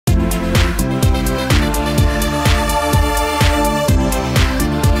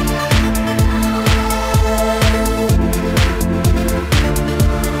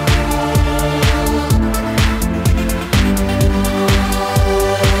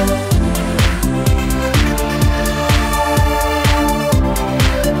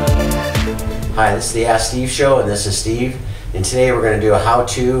It's the Ask Steve show, and this is Steve. And today we're going to do a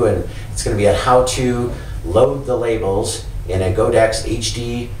how-to, and it's going to be a how to load the labels in a Godex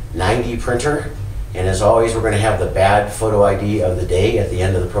HD90 printer. And as always, we're going to have the bad photo ID of the day at the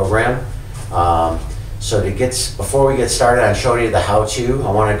end of the program. Before we get started on showing you the how-to,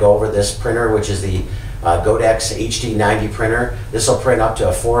 I want to go over this printer, which is the Godex HD90 printer. This will print up to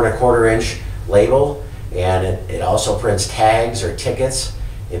a 4 1/4 inch label, and it also prints tags or tickets.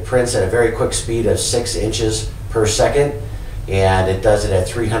 It prints at a very quick speed of 6 inches per second, and it does it at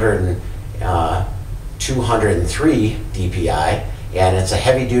 203 DPI, and it's a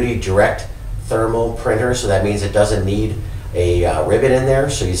heavy-duty direct thermal printer, so that means it doesn't need a ribbon in there,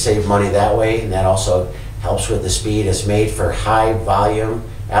 so you save money that way, and that also helps with the speed. It's made for high volume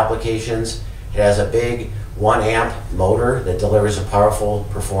applications. It has a big 1 amp motor that delivers a powerful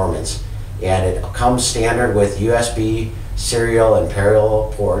performance, and it comes standard with USB, serial, and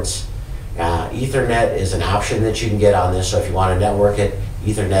parallel ports. Ethernet is an option that you can get on this, so if you want to network it,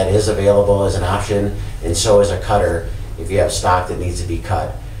 Ethernet is available as an option, and so is a cutter if you have stock that needs to be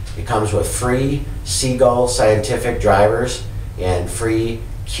cut. It comes with free Seagull scientific drivers and free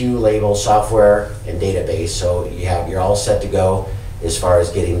Q label software and database, so you're all set to go as far as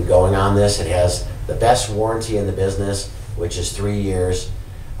getting going on this. It has the best warranty in the business, which is 3 years,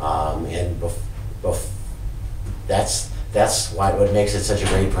 that's what makes it such a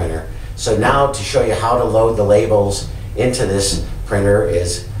great printer. So now to show you how to load the labels into this printer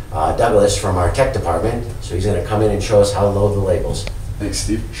is Douglas from our tech department. So he's going to come in and show us how to load the labels. Thanks,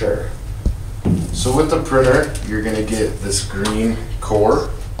 Steve. Sure. So with the printer, you're going to get this green core.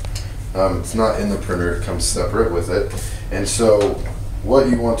 It's not in the printer, it comes separate with it. And so what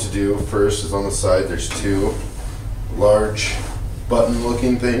you want to do first is on the side, there's 2 large button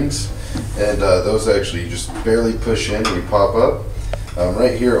looking things. And those actually you just barely push in and you pop up.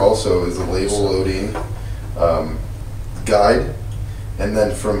 Right here also is a label loading guide. And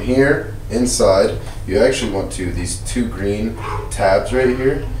then from here inside, you actually want these 2 green tabs right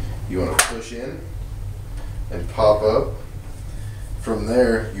here, you want to push in and pop up. From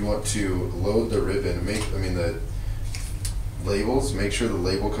there, you want to load the ribbon, the labels, make sure the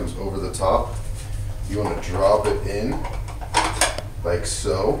label comes over the top. You want to drop it in like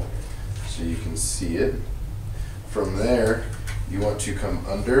so you can see it. From there, you want to come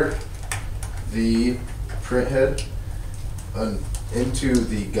under the print head and into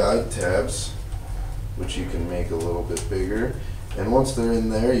the guide tabs, which you can make a little bit bigger. And once they're in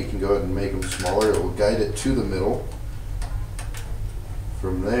there, you can go ahead and make them smaller. It will guide it to the middle.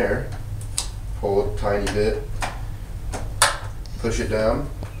 From there, pull it a tiny bit, push it down,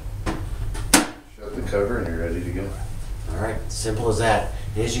 shut the cover, and you're ready to go. All right, simple as that.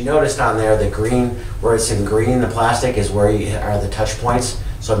 And as you noticed on there, the green, where it's in green, the plastic is where are the touch points,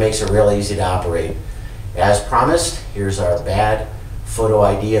 so it makes it real easy to operate. As promised, here's our bad photo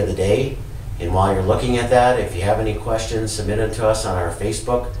ID of the day. And while you're looking at that, if you have any questions, submit them to us on our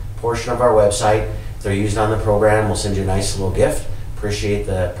Facebook portion of our website. If they're used on the program, we'll send you a nice little gift. Appreciate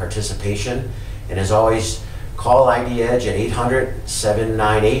the participation. And as always, call ID Edge at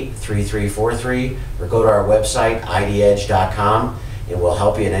 800-798-3343 or go to our website, idedge.com, and we'll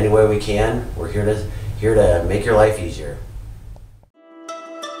help you in any way we can. We're here to make your life easier.